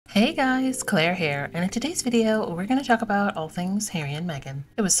Hey guys, Claire here, and in today's video, we're going to talk about all things Harry and Meghan.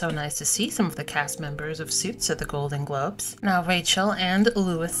 It was so nice to see some of the cast members of Suits at the Golden Globes. Now, Rachel and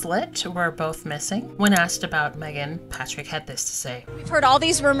Louis Litt were both missing. When asked about Meghan, Patrick had this to say. We've heard all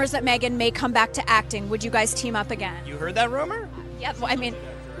these rumors that Meghan may come back to acting. Would you guys team up again? You heard that rumor? Yeah, well, I mean,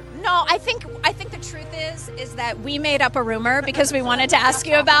 no, I think the truth is that we made up a rumor because we wanted to ask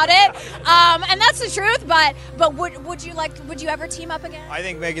you about it, and that's the truth. But would you ever team up again? I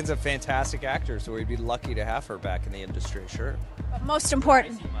think Meghan's a fantastic actor, so we'd be lucky to have her back in the industry. Sure. But most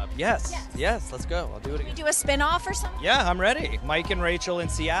important. Yes. Let's go. I'll do it Can we again. do a spin-off or something? Yeah, I'm ready. Mike and Rachel in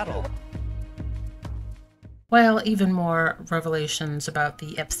Seattle. While even more revelations about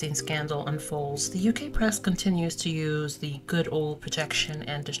the Epstein scandal unfolds, the UK press continues to use the good old protection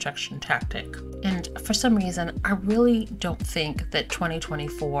and distraction tactic. And for some reason, I really don't think that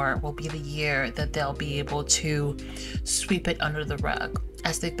 2024 will be the year that they'll be able to sweep it under the rug,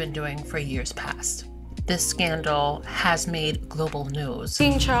 as they've been doing for years past. This scandal has made global news.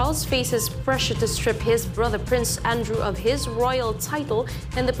 King Charles faces pressure to strip his brother Prince Andrew of his royal title,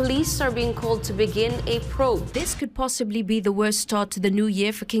 and the police are being called to begin a probe. This could possibly be the worst start to the new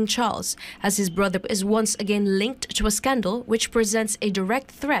year for King Charles, as his brother is once again linked to a scandal which presents a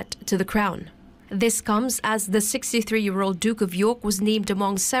direct threat to the crown. This comes as the 63-year-old Duke of York was named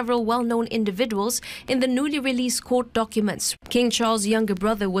among several well-known individuals in the newly released court documents. King Charles' younger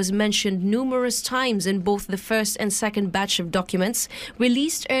brother was mentioned numerous times in both the first and second batch of documents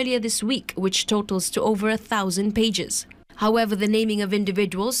released earlier this week, which totals to over 1,000 pages. However, the naming of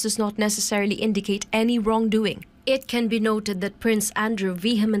individuals does not necessarily indicate any wrongdoing. It can be noted that Prince Andrew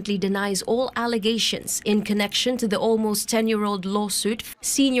vehemently denies all allegations in connection to the almost 10-year-old lawsuit.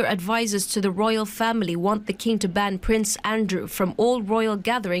 Senior advisors to the royal family want the king to ban Prince Andrew from all royal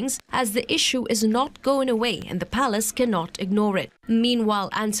gatherings, as the issue is not going away and the palace cannot ignore it. Meanwhile,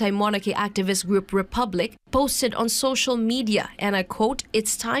 anti-monarchy activist group Republic posted on social media, and I quote,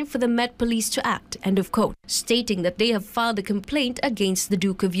 "It's time for the Met Police to act," end of quote, stating that they have filed a complaint against the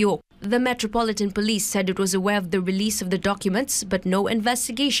Duke of York. The Metropolitan Police said it was aware of the release of the documents, but no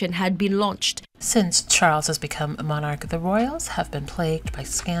investigation had been launched. Since Charles has become a monarch, the royals have been plagued by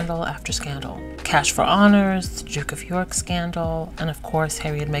scandal after scandal. Cash for honors, the Duke of York scandal, and of course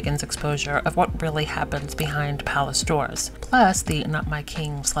Harry and Meghan's exposure of what really happens behind palace doors. Plus, the Not My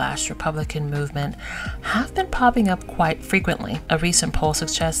King / Republican movement have been popping up quite frequently. A recent poll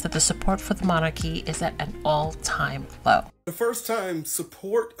suggests that the support for the monarchy is at an all-time low. The first time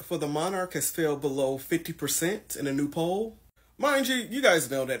support for the monarch has fell below 50% in a new poll. Mind you, you guys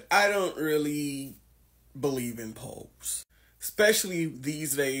know that I don't really believe in polls, especially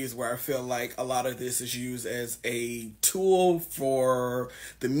these days where I feel like a lot of this is used as a tool for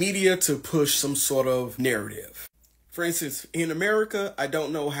the media to push some sort of narrative. For instance, in America, I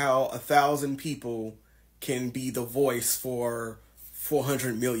don't know how 1,000 people can be the voice for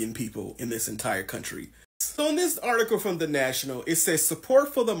 400 million people in this entire country. So in this article from The National, it says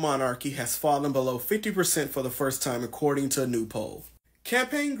support for the monarchy has fallen below 50% for the first time, according to a new poll.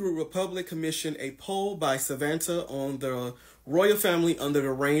 Campaign group Republic commissioned a poll by Savanta on the royal family under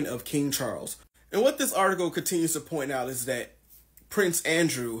the reign of King Charles. And what this article continues to point out is that Prince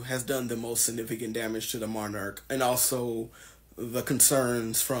Andrew has done the most significant damage to the monarch, and also the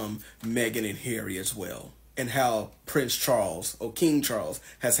concerns from Meghan and Harry as well, and how Prince Charles, or King Charles,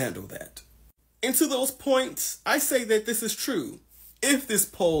 has handled that. And to those points, I say that this is true, if this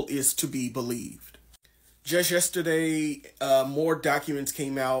poll is to be believed. Just yesterday, more documents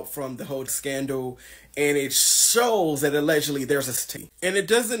came out from the whole scandal, and it shows that allegedly there's a state. And it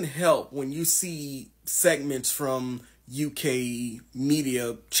doesn't help when you see segments from UK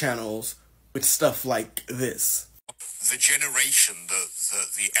media channels with stuff like this. The generation that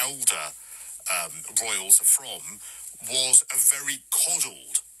the elder royals are from was a very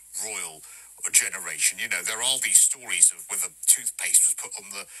coddled royal generation. You know, there are these stories of where the toothpaste was put on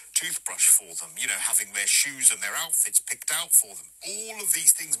the toothbrush for them, you know, having their shoes and their outfits picked out for them. All of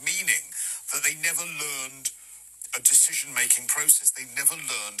these things meaning that they never learned a decision-making process. They never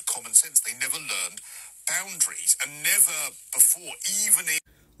learned common sense. They never learned boundaries, and never before, even in...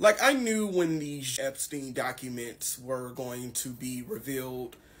 Like, I knew when these Epstein documents were going to be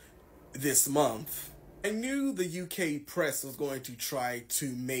revealed this month, I knew the UK press was going to try to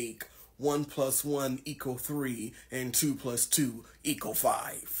make 1 + 1 = 3 and 2 + 2 =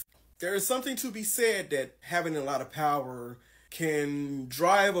 5. There is something to be said that having a lot of power can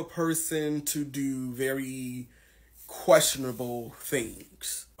drive a person to do very questionable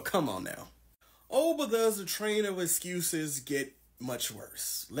things. Come on now. Oh, but does the train of excuses get much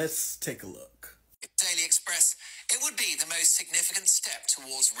worse? Let's take a look. Daily Express It would be the most significant step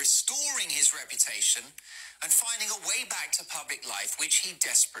towards restoring his reputation and finding a way back to public life, which he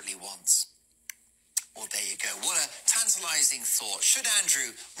desperately wants. Well, there you go. What a tantalizing thought. Should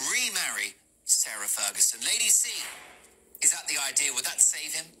Andrew remarry Sarah Ferguson? Lady C, is that the idea? Would that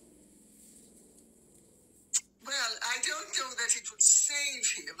save him? Well, I don't know that it would save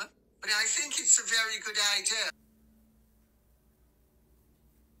him, but I think it's a very good idea.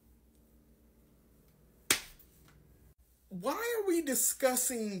 Why are we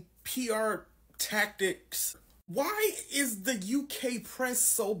discussing PR tactics? Why is the UK press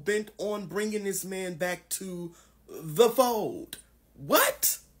so bent on bringing this man back to the fold?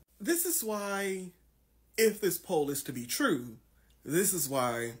 What? This is why, if this poll is to be true, this is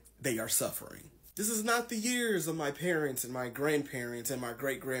why they are suffering. This is not the years of my parents and my grandparents and my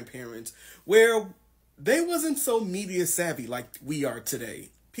great-grandparents where they wasn't so media savvy like we are today.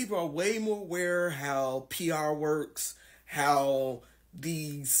 People are way more aware how PR works, how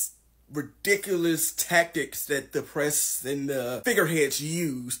these ridiculous tactics that the press and the figureheads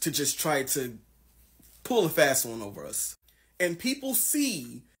use to just try to pull a fast one over us. And people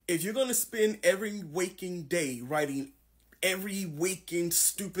see, if you're going to spend every waking day writing every waking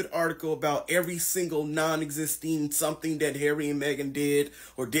stupid article about every single non-existing something that Harry and Meghan did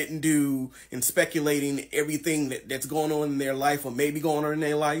or didn't do, and speculating everything that's going on in their life or maybe going on in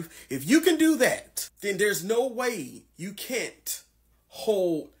their life, if you can do that, then there's no way you can't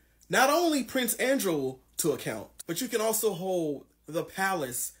hold not only Prince Andrew to account, but you can also hold the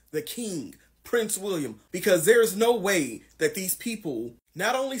palace, the king, Prince William, because there's no way that these people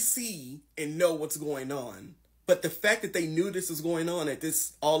not only see and know what's going on, but the fact that they knew this was going on,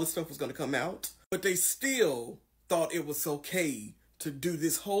 that all this stuff was going to come out, but they still thought it was okay to do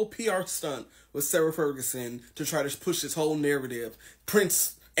this whole PR stunt with Sarah Ferguson to try to push this whole narrative.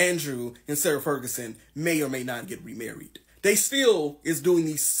 Prince Andrew and Sarah Ferguson may or may not get remarried. They still is doing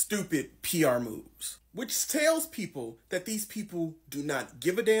these stupid PR moves, which tells people that these people do not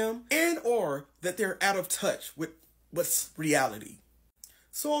give a damn and or that they're out of touch with what's reality.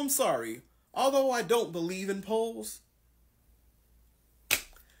 So I'm sorry, although I don't believe in polls,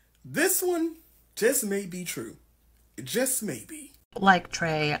 this one just may be true. It just may be. Like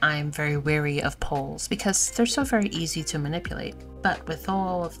Trey, I'm very wary of polls because they're so very easy to manipulate. But with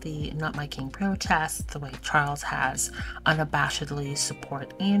all of the Not My King protests, the way Charles has unabashedly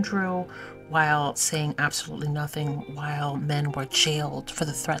support Andrew, while saying absolutely nothing while men were jailed for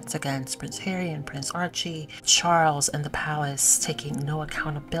the threats against Prince Harry and Prince Archie, Charles and the palace taking no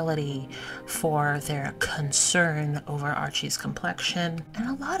accountability for their concern over Archie's complexion, and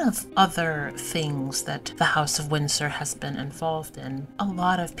a lot of other things that the House of Windsor has been involved in. A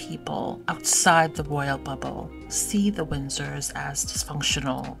lot of people outside the royal bubble see the Windsors as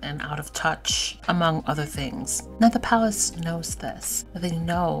dysfunctional and out of touch, among other things. Now the palace knows this. They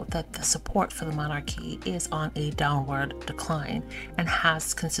know that the support for the monarchy is on a downward decline and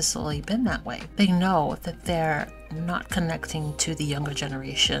has consistently been that way. They know that they're not connecting to the younger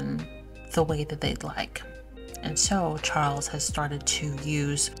generation the way that they'd like. And so Charles has started to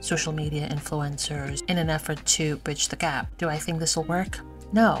use social media influencers in an effort to bridge the gap. Do I think this will work?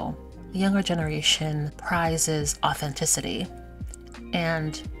 No. The younger generation prizes authenticity,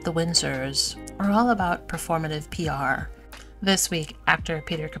 and the Windsors are all about performative PR. This week, actor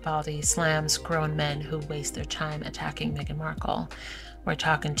Peter Capaldi slams grown men who waste their time attacking Meghan Markle. We're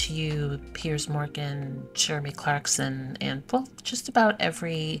talking to you, Piers Morgan, Jeremy Clarkson, and well, just about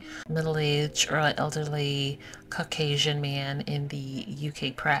every middle-aged or elderly Caucasian man in the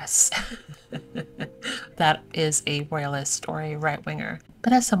UK press that is a royalist or a right-winger.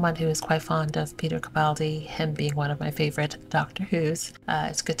 But as someone who is quite fond of Peter Capaldi, him being one of my favorite Doctor Who's,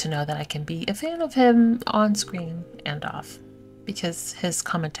 it's good to know that I can be a fan of him on screen and off, because his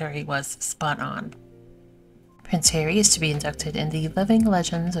commentary was spot on. Prince Harry is to be inducted in the Living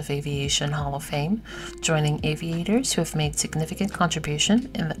Legends of Aviation Hall of Fame, joining aviators who have made significant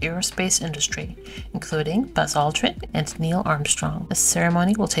contribution in the aerospace industry, including Buzz Aldrin and Neil Armstrong. The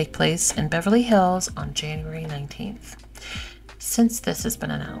ceremony will take place in Beverly Hills on January 19th. Since this has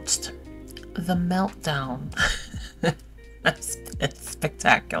been announced, the meltdown has been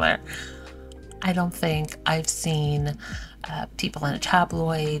spectacular. I don't think I've seen people in the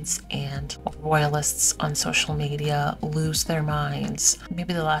tabloids and royalists on social media lose their minds.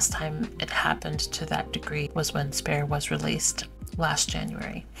 Maybe the last time it happened to that degree was when Spare was released last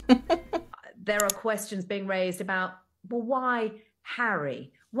January. There are questions being raised about, well, why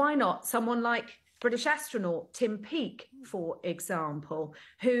Harry? Why not someone like British astronaut Tim Peake, for example,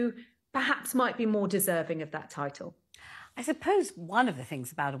 who perhaps might be more deserving of that title? I suppose one of the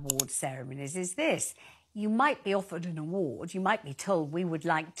things about award ceremonies is this. you might be offered an award. You might be told, we would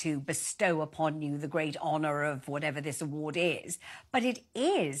like to bestow upon you the great honour of whatever this award is. But it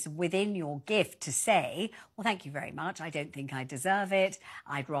is within your gift to say, well, thank you very much. I don't think I deserve it.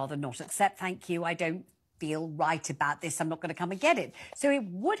 I'd rather not accept, thank you. I don't feel right about this. I'm not going to come and get it. So it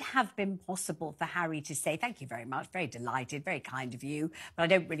would have been possible for Harry to say, thank you very much, very delighted, very kind of you, but I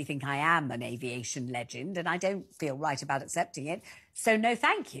don't really think I am an aviation legend and I don't feel right about accepting it. So no,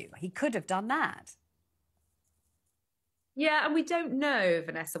 thank you. He could have done that. Yeah, and we don't know,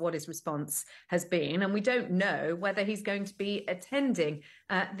 Vanessa, what his response has been, and we don't know whether he's going to be attending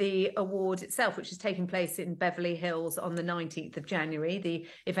the award itself, which is taking place in Beverly Hills on the 19th of January. The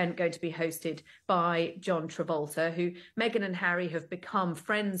event going to be hosted by John Travolta, who Meghan and Harry have become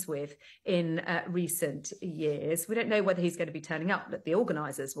friends with in recent years. We don't know whether he's going to be turning up, but the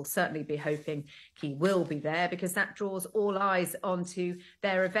organisers will certainly be hoping he will be there, because that draws all eyes onto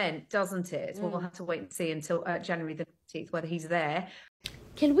their event, doesn't it? We'll have to wait and see until January the 19th whether he's there.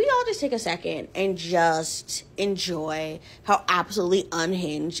 Can we all just take a second and just enjoy how absolutely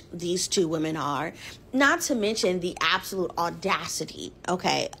unhinged these two women are? Not to mention the absolute audacity,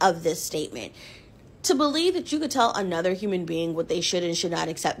 okay, of this statement. To believe that you could tell another human being what they should and should not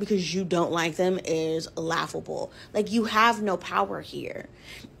accept because you don't like them is laughable. Like, you have no power here.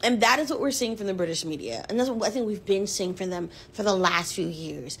 And that is what we're seeing from the British media. And that's what I think we've been seeing from them for the last few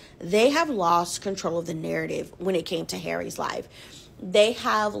years. They have lost control of the narrative when it came to Harry's life. They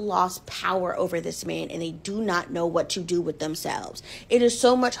have lost power over this man, and they do not know what to do with themselves. It is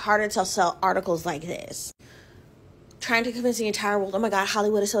so much harder to sell articles like this, trying to convince the entire world, oh my God,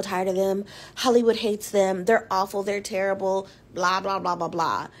 Hollywood is so tired of them. Hollywood hates them. They're awful. They're terrible. Blah, blah, blah, blah,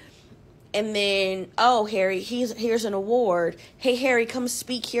 blah. And then, oh, Harry, here's an award. Hey, Harry, come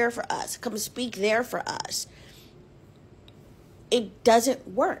speak here for us. Come speak there for us. It doesn't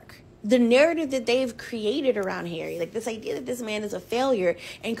work. The narrative that they've created around Harry, like this idea that this man is a failure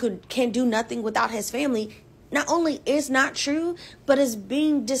and can do nothing without his family, not only is not true, but is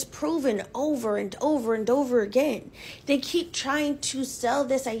being disproven over and over and over again. They keep trying to sell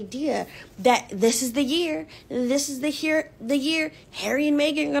this idea that this is the year, the year Harry and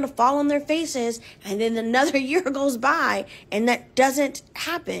Meghan are going to fall on their faces, and then another year goes by, and that doesn't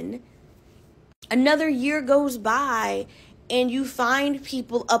happen. Another year goes by, and you find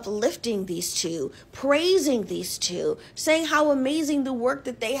people uplifting these two, praising these two, saying how amazing the work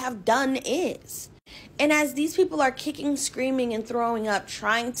that they have done is. And as these people are kicking, screaming, and throwing up,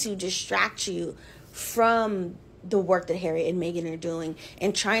 trying to distract you from the work that Harry and Meghan are doing,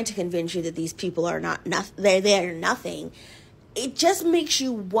 and trying to convince you that these people are they're nothing, it just makes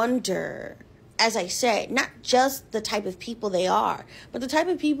you wonder, as I said, not just the type of people they are, but the type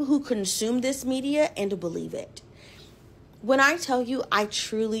of people who consume this media and believe it. When I tell you, I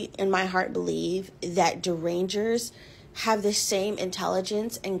truly, in my heart, believe that derangers have the same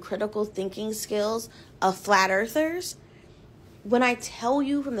intelligence and critical thinking skills of flat earthers. When I tell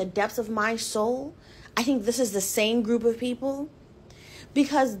you from the depths of my soul, I think this is the same group of people,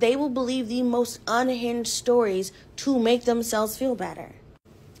 because they will believe the most unhinged stories to make themselves feel better.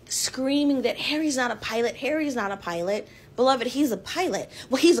 Screaming that Harry's not a pilot, Harry's not a pilot. Beloved, he's a pilot.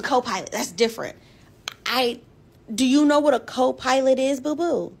 Well, he's a co-pilot. That's different. Do you know what a co-pilot is,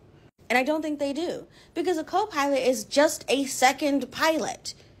 boo-boo? And I don't think they do, because a co-pilot is just a second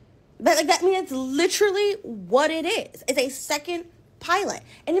pilot. But like that means it's literally what it is. It's a second pilot.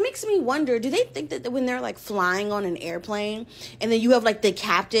 And it makes me wonder, do they think that when they're like flying on an airplane and then you have like the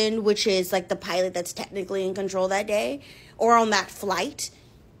captain, which is like the pilot that's technically in control that day or on that flight,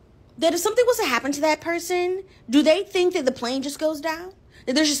 that if something was to happen to that person, do they think that the plane just goes down?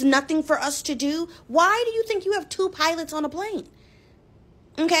 That there's just nothing for us to do? Why do you think you have two pilots on a plane?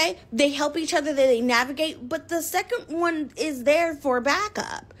 Okay, they help each other, they navigate, but the second one is there for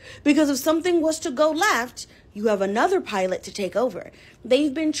backup. Because if something was to go left, you have another pilot to take over.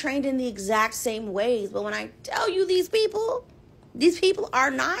 They've been trained in the exact same ways. But when I tell you these people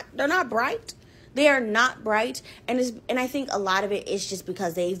they're not bright. They are not bright. And I think a lot of it is just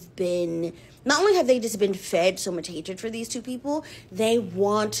because not only have they just been fed so much hatred for these two people, they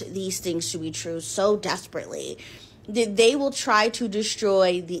want these things to be true so desperately. They will try to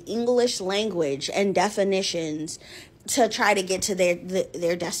destroy the English language and definitions to try to get to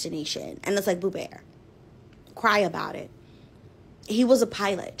their destination. And it's like, Boo Bear, cry about it. He was a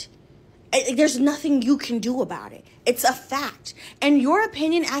pilot. There's nothing you can do about it. It's a fact. And your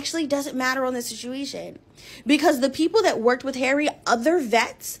opinion actually doesn't matter on the situation. Because the people that worked with Harry, other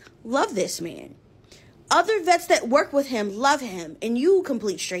vets, love this man. Other vets that work with him love him, and you,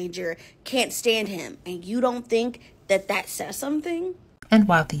 complete stranger, can't stand him, and you don't think that says something? And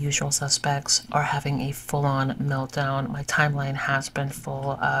while the usual suspects are having a full-on meltdown, my timeline has been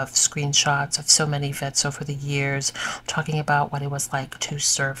full of screenshots of so many vets over the years talking about what it was like to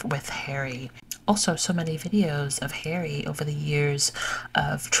serve with Harry. Also, so many videos of Harry over the years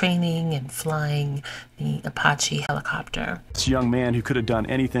of training and flying the Apache helicopter. This young man who could have done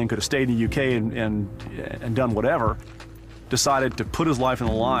anything, could have stayed in the UK and done whatever, decided to put his life on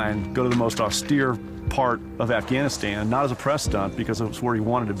the line, go to the most austere part of Afghanistan, not as a press stunt because it was where he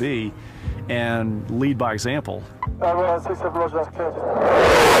wanted to be, and lead by example.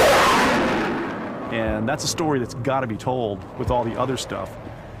 And that's a story that's got to be told with all the other stuff.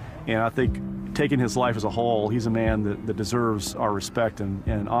 And I think taking his life as a whole, he's a man that deserves our respect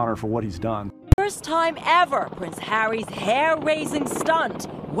and honor for what he's done. First time ever, Prince Harry's hair-raising stunt,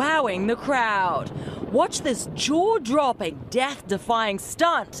 wowing the crowd. Watch this jaw-dropping, death-defying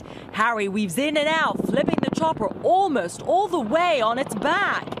stunt. Harry weaves in and out, flipping the chopper almost all the way on its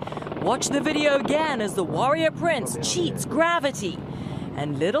back. Watch the video again as the warrior prince cheats gravity.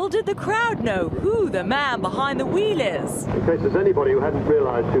 And little did the crowd know who the man behind the wheel is. In case there's anybody who hadn't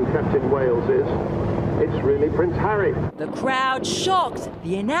realised who Captain Wales is, it's really Prince Harry. The crowd shocked.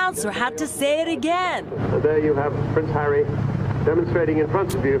 The announcer had to say it again. And there you have Prince Harry demonstrating in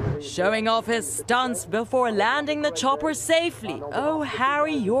front of you. Showing off his stunts before landing the chopper safely. Oh,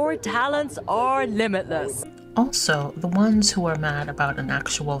 Harry, your talents are limitless. Also, the ones who are mad about an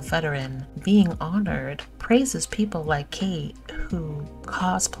actual veteran being honored praises people like Kate, who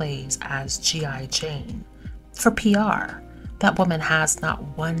cosplays as G.I. Jane. For PR, that woman has not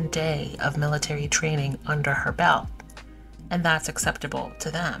one day of military training under her belt, and that's acceptable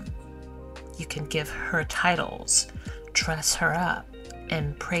to them. You can give her titles, dress her up,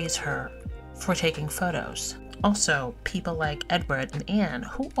 and praise her for taking photos. Also, people like Edward and Anne,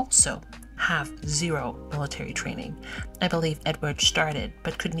 who also have zero military training. I believe Edward started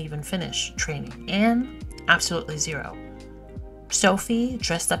but couldn't even finish training. Anne, absolutely zero. Sophie,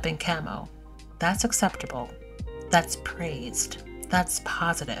 dressed up in camo. That's acceptable. That's praised. That's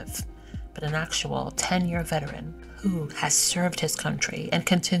positive. But an actual 10-year veteran who has served his country and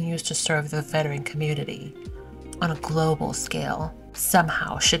continues to serve the veteran community on a global scale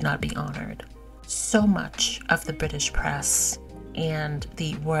somehow should not be honored. So much of the British press and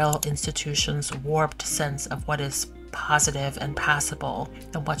the royal institution's warped sense of what is positive and passable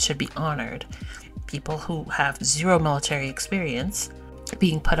and what should be honored. People who have zero military experience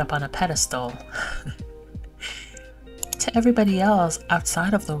being put up on a pedestal. To everybody else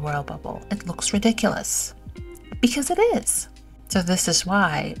outside of the royal bubble, it looks ridiculous. Because it is. So this is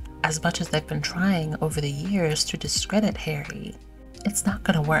why, as much as they've been trying over the years to discredit Harry, it's not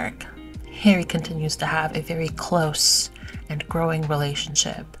going to work. Harry continues to have a very close and growing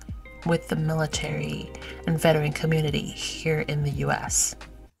relationship with the military and veteran community here in the US.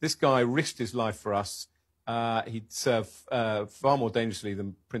 This guy risked his life for us. He'd serve far more dangerously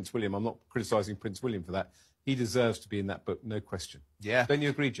than Prince William. I'm not criticising Prince William for that. He deserves to be in that book, no question. Yeah. Don't you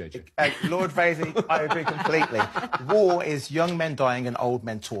agree, JJ? Lord Vasey, I agree completely. War is young men dying and old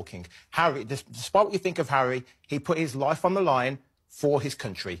men talking. Harry, despite what you think of Harry, he put his life on the line for his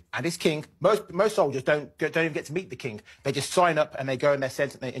country and his king. Most soldiers don't even get to meet the king. They just sign up and they go in their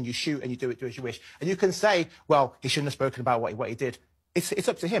sentence and you shoot and you do as you wish. And you can say, well, he shouldn't have spoken about what he did. It's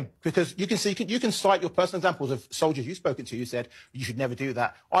up to him, because you can cite your personal examples of soldiers you've spoken to who said you should never do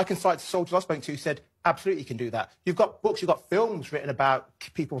that. I can cite soldiers I've spoken to who said absolutely you can do that. You've got books, you've got films written about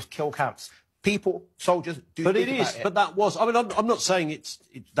people's kill camps. Soldiers do. But it is. But that was. I mean, I'm not saying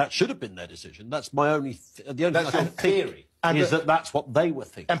that should have been their decision. That's my only. The only theory is that that's what they were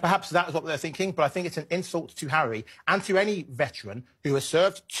thinking. And perhaps that is what they're thinking. But I think it's an insult to Harry and to any veteran who has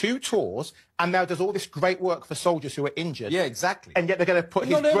served 2 tours and now does all this great work for soldiers who are injured. Yeah, exactly. And yet they're going to put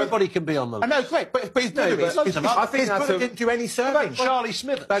his brother. Everybody can be on the list. I know, great, but his brother is. I think his brother didn't do any serving. Charlie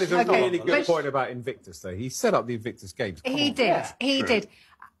Smith. That is a really good point about Invictus, though. He set up the Invictus Games. He did. He did.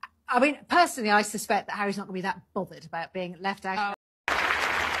 I mean, personally, I suspect that Harry's not going to be that bothered about being left out.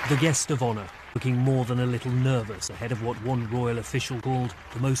 The guest of honour, looking more than a little nervous ahead of what one royal official called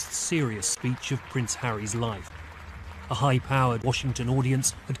the most serious speech of Prince Harry's life. A high-powered Washington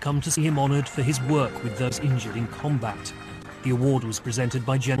audience had come to see him honoured for his work with those injured in combat. The award was presented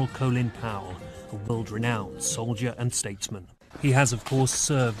by General Colin Powell, a world-renowned soldier and statesman. He has, of course,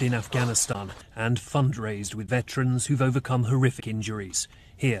 served in Afghanistan and fundraised with veterans who've overcome horrific injuries.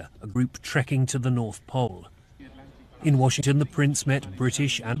 Here, a group trekking to the North Pole. In Washington, the Prince met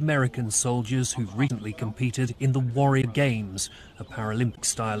British and American soldiers who've recently competed in the Warrior Games, a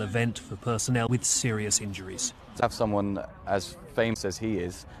Paralympic-style event for personnel with serious injuries. To have someone as famous as he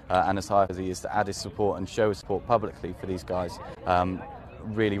is and as high as he is to add his support and show his support publicly for these guys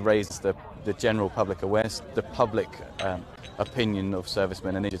really raised the general public awareness. The public opinion of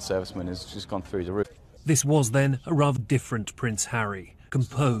servicemen and injured servicemen has just gone through the roof. This was then a rather different Prince Harry,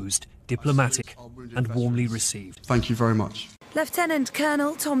 composed, diplomatic and warmly received. Thank you very much. Lieutenant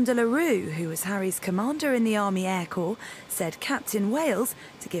Colonel Tom de la Rue, who was Harry's commander in the Army Air Corps, said Captain Wales,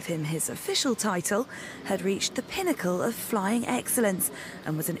 to give him his official title, had reached the pinnacle of flying excellence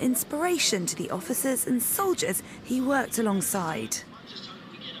and was an inspiration to the officers and soldiers he worked alongside.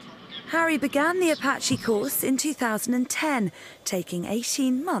 Harry began the Apache course in 2010, taking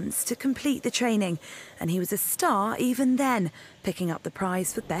 18 months to complete the training, and he was a star even then, picking up the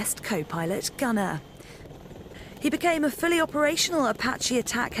prize for Best Co-Pilot Gunner. He became a fully operational Apache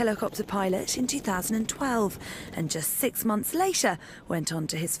attack helicopter pilot in 2012, and just 6 months later went on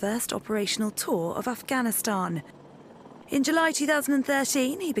to his first operational tour of Afghanistan. In July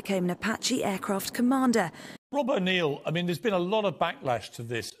 2013, he became an Apache aircraft commander. Rob O'Neill, I mean, there's been a lot of backlash to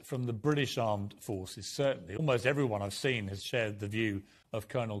this from the British Armed Forces, certainly. Almost everyone I've seen has shared the view of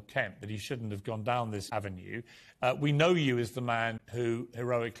Colonel Kemp that he shouldn't have gone down this avenue. We know you as the man who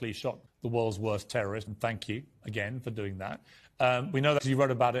heroically shot the world's worst terrorist, and thank you again for doing that. We know that because you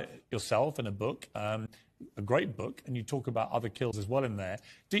wrote about it yourself in a book, a great book, and you talk about other kills as well in there.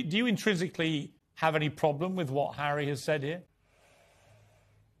 Do you intrinsically have any problem with what Harry has said here?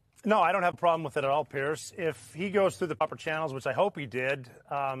 No, I don't have a problem with it at all, Pierce. If he goes through the proper channels, which I hope he did,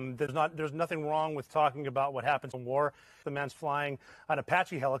 there's nothing wrong with talking about what happens in war. The man's flying an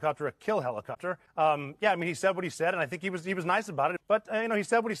Apache helicopter, a kill helicopter. Yeah, I mean, he said what he said, and I think he was nice about it. But he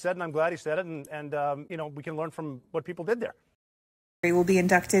said what he said, and I'm glad he said it. And we can learn from what people did there. Harry will be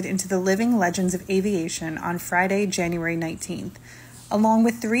inducted into the Living Legends of Aviation on Friday, January 19th, along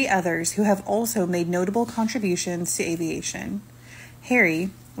with 3 others who have also made notable contributions to aviation. Harry,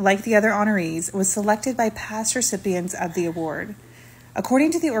 like the other honorees, was selected by past recipients of the award.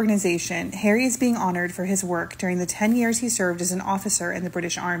 According to the organization, Harry is being honored for his work during the 10 years he served as an officer in the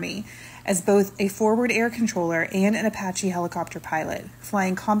British Army, as both a forward air controller and an Apache helicopter pilot,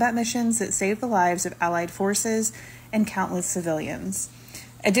 flying combat missions that saved the lives of Allied forces and countless civilians.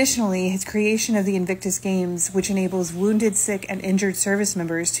 Additionally, his creation of the Invictus Games, which enables wounded, sick, and injured service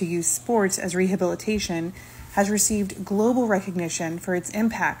members to use sports as rehabilitation, has received global recognition for its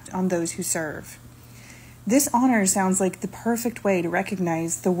impact on those who serve. This honor sounds like the perfect way to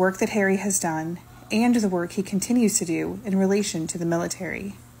recognize the work that Harry has done and the work he continues to do in relation to the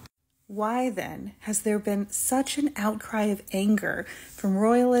military. Why, then, has there been such an outcry of anger from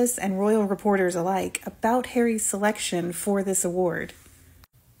Royalists and royal reporters alike about Harry's selection for this award?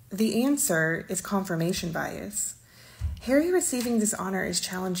 The answer is confirmation bias. Harry receiving this honor is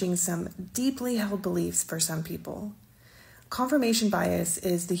challenging some deeply held beliefs for some people. Confirmation bias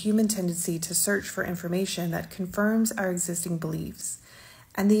is the human tendency to search for information that confirms our existing beliefs.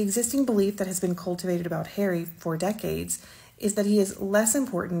 And the existing belief that has been cultivated about Harry for decades is that he is less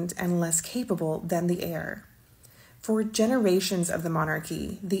important and less capable than the heir. For generations of the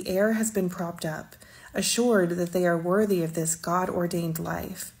monarchy, the heir has been propped up, assured that they are worthy of this God-ordained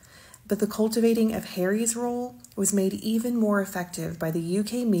life. But the cultivating of Harry's role was made even more effective by the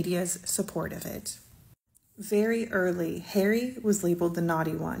UK media's support of it. Very early, Harry was labeled the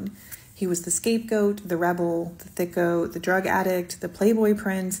naughty one. He was the scapegoat, the rebel, the thicko, the drug addict, the playboy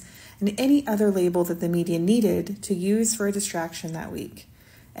prince, and any other label that the media needed to use for a distraction that week.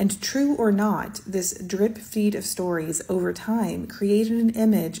 And true or not, this drip feed of stories over time created an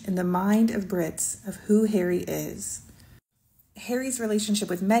image in the mind of Brits of who Harry is. Harry's relationship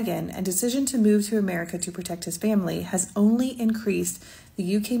with Meghan and decision to move to America to protect his family has only increased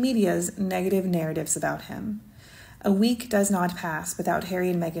the UK media's negative narratives about him. A week does not pass without Harry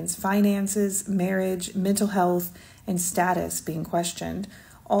and Meghan's finances, marriage, mental health, and status being questioned,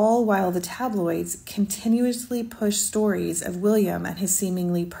 all while the tabloids continuously push stories of William and his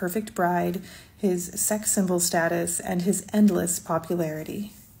seemingly perfect bride, his sex symbol status, and his endless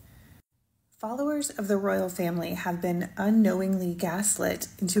popularity. Followers of the royal family have been unknowingly gaslit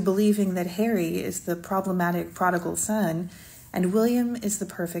into believing that Harry is the problematic prodigal son and William is the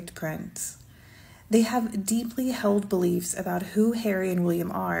perfect prince. They have deeply held beliefs about who Harry and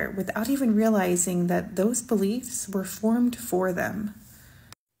William are without even realizing that those beliefs were formed for them.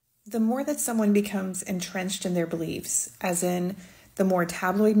 The more that someone becomes entrenched in their beliefs, as in the more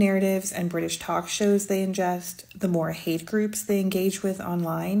tabloid narratives and British talk shows they ingest, the more hate groups they engage with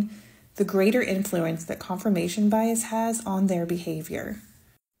online, the greater influence that confirmation bias has on their behavior.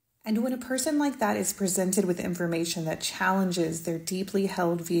 And when a person like that is presented with information that challenges their deeply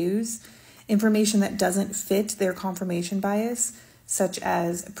held views, information that doesn't fit their confirmation bias, such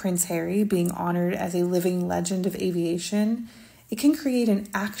as Prince Harry being honored as a living legend of aviation, it can create an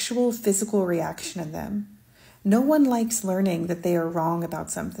actual physical reaction in them. No one likes learning that they are wrong about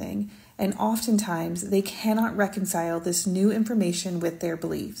something, and oftentimes they cannot reconcile this new information with their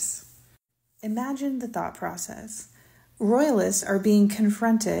beliefs. Imagine the thought process. Royalists are being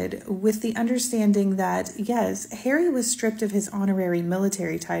confronted with the understanding that, yes, Harry was stripped of his honorary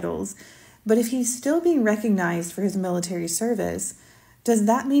military titles, but if he's still being recognized for his military service, does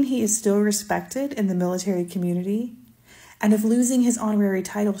that mean he is still respected in the military community? And if losing his honorary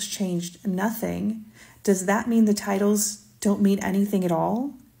titles changed nothing, does that mean the titles don't mean anything at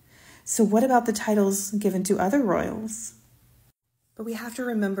all? So what about the titles given to other royals? But we have to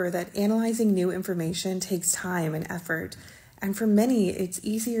remember that analyzing new information takes time and effort, and for many, it's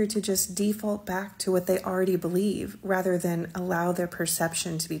easier to just default back to what they already believe rather than allow their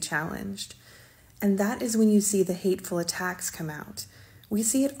perception to be challenged. And that is when you see the hateful attacks come out. We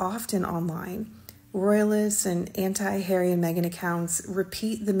see it often online. Royalists and anti-Harry and Meghan accounts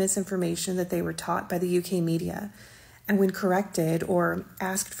repeat the misinformation that they were taught by the UK media, and when corrected or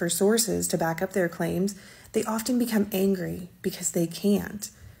asked for sources to back up their claims, they often become angry because they can't.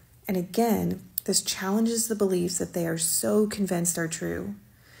 And again, this challenges the beliefs that they are so convinced are true.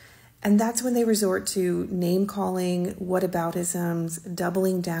 And that's when they resort to name-calling, whataboutisms,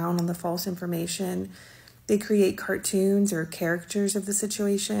 doubling down on the false information. They create cartoons or caricatures of the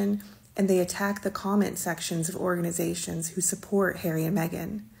situation, and they attack the comment sections of organizations who support Harry and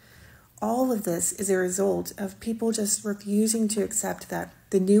Meghan. All of this is a result of people just refusing to accept that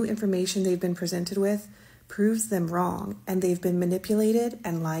the new information they've been presented with proves them wrong, and they've been manipulated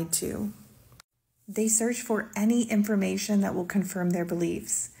and lied to. They search for any information that will confirm their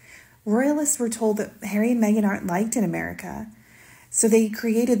beliefs. Royalists were told that Harry and Meghan aren't liked in America, so they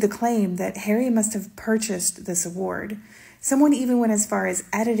created the claim that Harry must have purchased this award. Someone even went as far as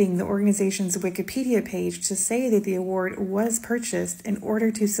editing the organization's Wikipedia page to say that the award was purchased in order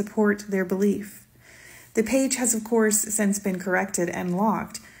to support their belief. The page has, of course, since been corrected and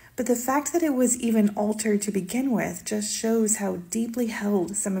locked, but the fact that it was even altered to begin with just shows how deeply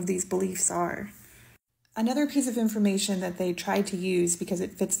held some of these beliefs are. Another piece of information that they tried to use because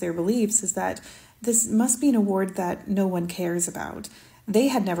it fits their beliefs is that this must be an award that no one cares about. They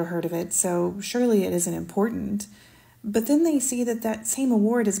had never heard of it, so surely it isn't important. But then they see that that same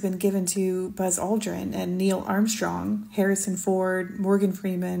award has been given to Buzz Aldrin and Neil Armstrong, Harrison Ford, Morgan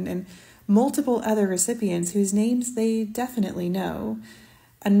Freeman, and multiple other recipients whose names they definitely know.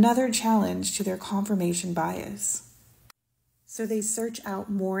 Another challenge to their confirmation bias. So they search out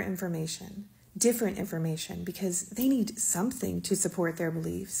more information, different information, because they need something to support their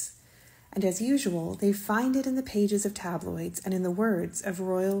beliefs. And as usual, they find it in the pages of tabloids and in the words of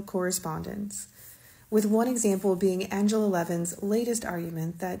royal correspondents, with one example being Angela Levin's latest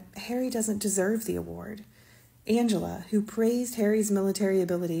argument that Harry doesn't deserve the award. Angela, who praised Harry's military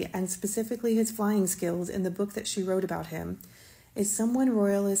ability and specifically his flying skills in the book that she wrote about him, is someone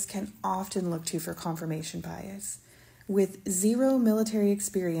royalists can often look to for confirmation bias. With zero military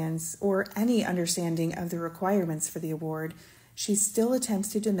experience or any understanding of the requirements for the award, she still attempts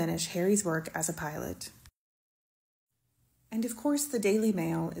to diminish Harry's work as a pilot. And of course, the Daily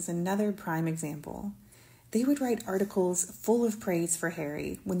Mail is another prime example. They would write articles full of praise for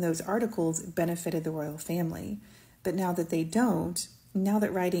Harry when those articles benefited the royal family. But now that they don't, now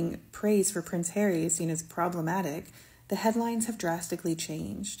that writing praise for Prince Harry is seen as problematic, the headlines have drastically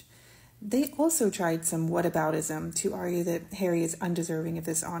changed. They also tried some whataboutism to argue that Harry is undeserving of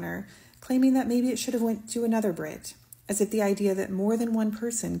this honor, claiming that maybe it should have went to another Brit, as if the idea that more than one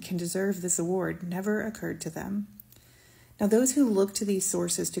person can deserve this award never occurred to them. Now, those who look to these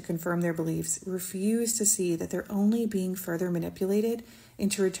sources to confirm their beliefs refuse to see that they're only being further manipulated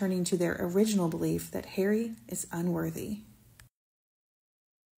into returning to their original belief that Harry is unworthy.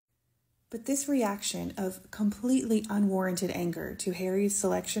 But this reaction of completely unwarranted anger to Harry's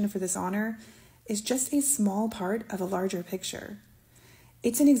selection for this honor is just a small part of a larger picture.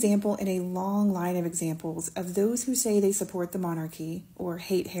 It's an example in a long line of examples of those who say they support the monarchy or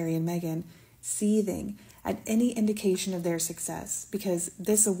hate Harry and Meghan seething at any indication of their success because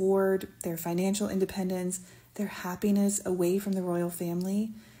this award, their financial independence, their happiness away from the royal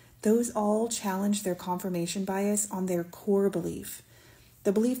family, those all challenge their confirmation bias on their core belief.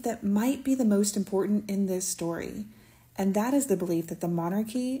 The belief that might be the most important in this story, and that is the belief that the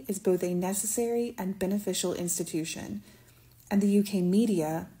monarchy is both a necessary and beneficial institution. And the UK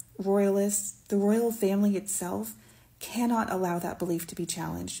media, royalists, the royal family itself, cannot allow that belief to be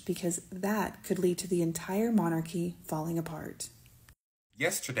challenged because that could lead to the entire monarchy falling apart.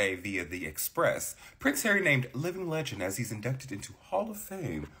 Yesterday, via The Express, Prince Harry named living legend as he's inducted into Hall of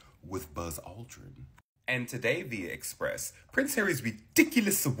Fame with Buzz Aldrin. And today via Express, Prince Harry's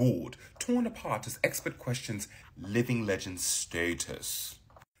ridiculous award torn apart as expert questions living legend status.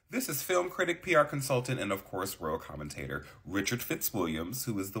 This is film critic, PR consultant, and of course royal commentator Richard Fitzwilliams,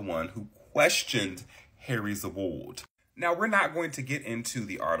 who is the one who questioned Harry's award. Now, we're not going to get into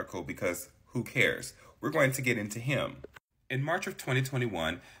the article because who cares? We're going to get into him. In March of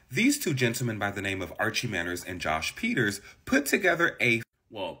 2021, these two gentlemen by the name of Archie Manners and Josh Peters put together a,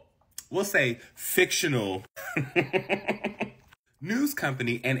 well, we'll say fictional news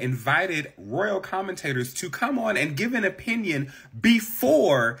company and invited royal commentators to come on and give an opinion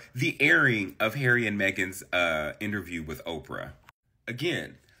before the airing of Harry and Meghan's interview with Oprah.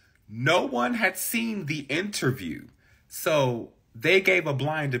 Again, no one had seen the interview, so they gave a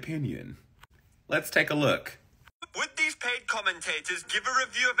blind opinion. Let's take a look. Would these paid commentators give a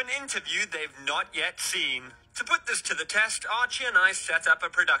review of an interview they've not yet seen? To put this to the test, Archie and I set up a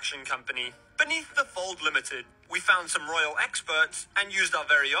production company. Beneath the Fold Limited, we found some royal experts and used our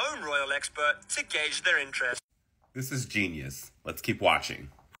very own royal expert to gauge their interest. This is genius. Let's keep watching.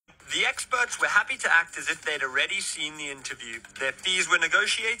 The experts were happy to act as if they'd already seen the interview. Their fees were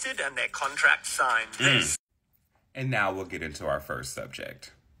negotiated and their contracts signed. And now we'll get into our first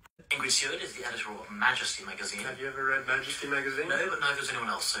subject. Ingrid Seward is the editor of Majesty magazine. Have you ever read Majesty magazine? No, but neither has anyone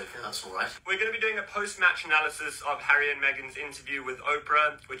else, so that's all right. We're going to be doing a post-match analysis of Harry and Meghan's interview with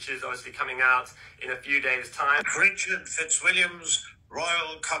Oprah, which is obviously coming out in a few days' time. Richard Fitzwilliams,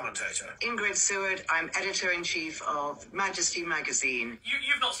 royal commentator. Ingrid Seward, I'm editor-in-chief of Majesty magazine.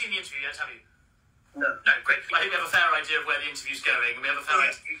 You've not seen the interview yet, have you? No. No, great. I think we have a fair idea of where the interview's going, and we have a fair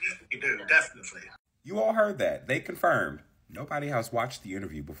idea. We do, definitely. You all heard that. They confirmed. Nobody has watched the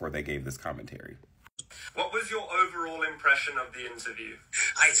interview before they gave this commentary. What was your overall impression of the interview?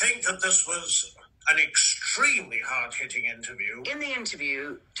 I think that this was an extremely hard-hitting interview. In the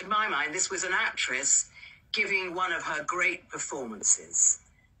interview, to my mind, this was an actress giving one of her great performances.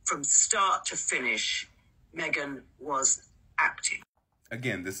 From start to finish, Meghan was acting.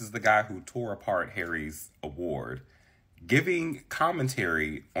 Again, this is the guy who tore apart Harry's award, giving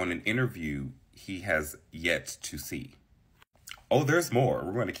commentary on an interview he has yet to see. Oh, there's more.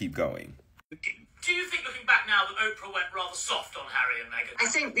 We're going to keep going. Do you think, looking back now, that Oprah went rather soft on Harry and Meghan? I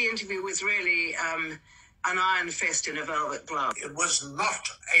think the interview was really an iron fist in a velvet glove. It was not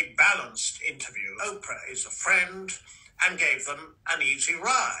a balanced interview. Oprah is a friend and gave them an easy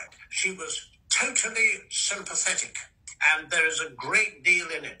ride. She was totally sympathetic, and there is a great deal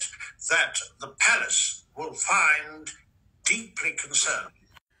in it that the palace will find deeply concerning.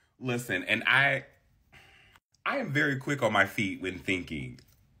 Listen, and I am very quick on my feet when thinking,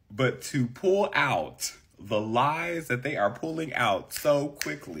 but to pull out the lies that they are pulling out so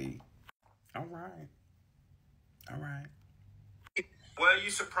quickly. All right. Were you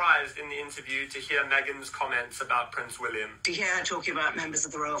surprised in the interview to hear Meghan's comments about Prince William? To hear her talking about members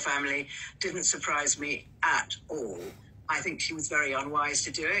of the royal family didn't surprise me at all. I think she was very unwise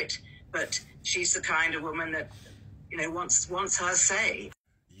to do it, but she's the kind of woman that, wants her say.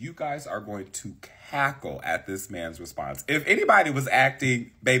 You guys are going to cackle at this man's response. If anybody was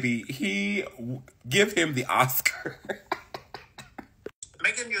acting, baby, give him the Oscar.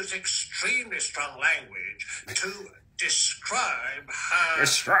 Meghan used extremely strong language to describe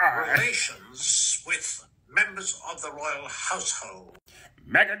her relations with members of the royal household.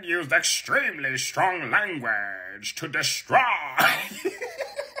 Meghan used extremely strong language to destroy.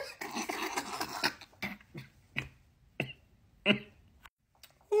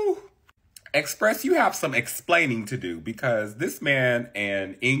 Express, you have some explaining to do because this man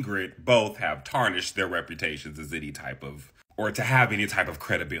and Ingrid both have tarnished their reputations as to have any type of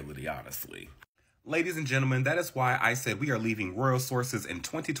credibility, honestly. Ladies and gentlemen, that is why I said we are leaving royal sources in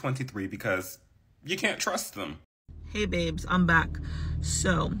 2023 because you can't trust them. Hey babes, I'm back.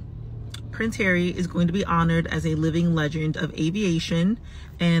 So, Prince Harry is going to be honored as a living legend of aviation,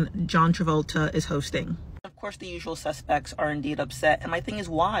 and John Travolta is hosting. Of course, the usual suspects are indeed upset. And my thing is,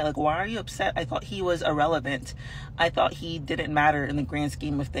 why? Why are you upset? I thought he was irrelevant. I thought he didn't matter in the grand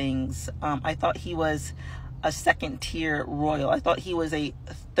scheme of things. I thought he was a second-tier royal. I thought he was a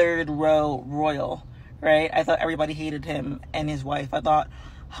third-row royal, right? I thought everybody hated him and his wife. I thought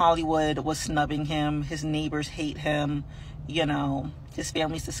Hollywood was snubbing him. His neighbors hate him. His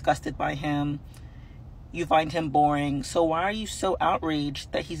family's disgusted by him. You find him boring. So why are you so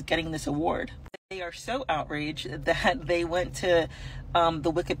outraged that he's getting this award? They are so outraged that they went to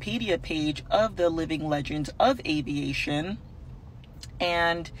the Wikipedia page of the living legends of aviation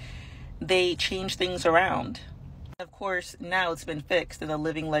and they changed things around. Of course, now it's been fixed and the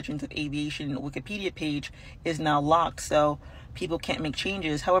Living Legends of Aviation Wikipedia page is now locked, so people can't make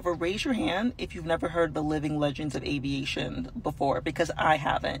changes. However, raise your hand if you've never heard the Living Legends of Aviation before, because I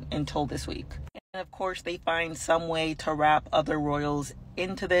haven't until this week. And of course, they find some way to wrap other royals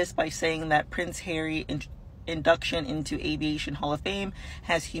into this by saying that Prince Harry induction into Aviation Hall of Fame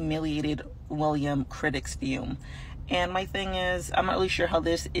has humiliated William, critics fume. And my thing is, I'm not really sure how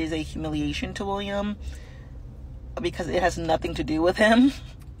this is a humiliation to William, because it has nothing to do with him.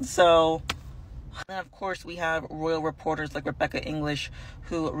 So, and of course, we have royal reporters like Rebecca English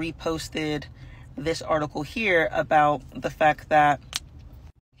who reposted this article here about the fact that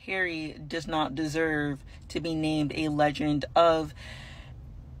Harry does not deserve to be named a legend of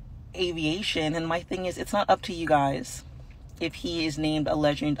aviation. And my thing is, it's not up to you guys if he is named a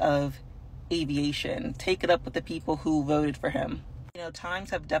legend of aviation. Take it up with the people who voted for him. You know,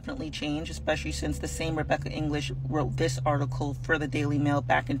 times have definitely changed, especially since the same Rebecca English wrote this article for the Daily Mail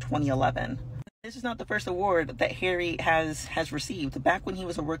back in 2011. This is not the first award that Harry has received. Back when he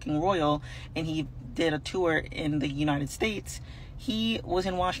was a working royal and he did a tour in the United States, he was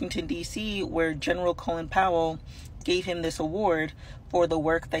in Washington, D.C., where General Colin Powell gave him this award for the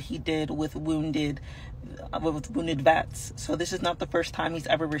work that he did with wounded vets. So this is not the first time he's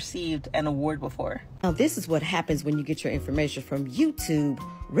ever received an award before. Now, this is what happens when you get your information from YouTube,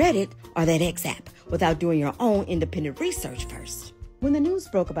 Reddit, or that X app without doing your own independent research first. When the news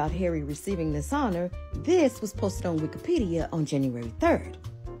broke about Harry receiving this honor, this was posted on Wikipedia on January 3rd,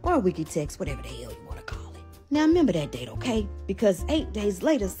 or Wikitext, whatever the hell you want to call it. Now remember that date, okay? Because 8 days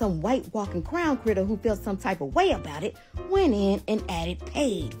later, some white walking crown critter who felt some type of way about it went in and added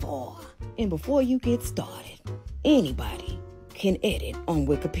paid for. And before you get started, anybody can edit on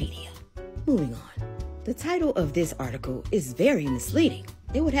Wikipedia. Moving on. The title of this article is very misleading.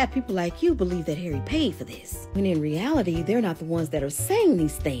 It would have people like you believe that Harry paid for this, when in reality, they're not the ones that are saying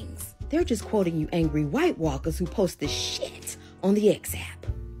these things. They're just quoting you angry white walkers who post this shit on the X app,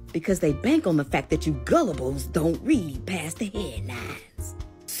 because they bank on the fact that you gullibles don't read past the headlines.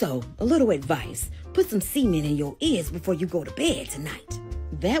 So, a little advice, put some semen in your ears before you go to bed tonight.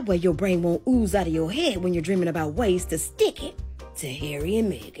 That way your brain won't ooze out of your head when you're dreaming about ways to stick it to Harry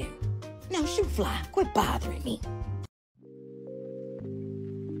and Meghan. Now shoot fly, quit bothering me.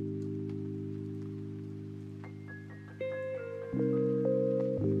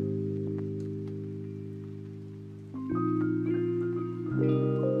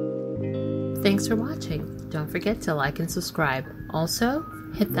 Thanks for watching. Don't forget to like and subscribe. Also,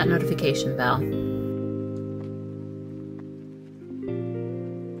 hit that notification bell.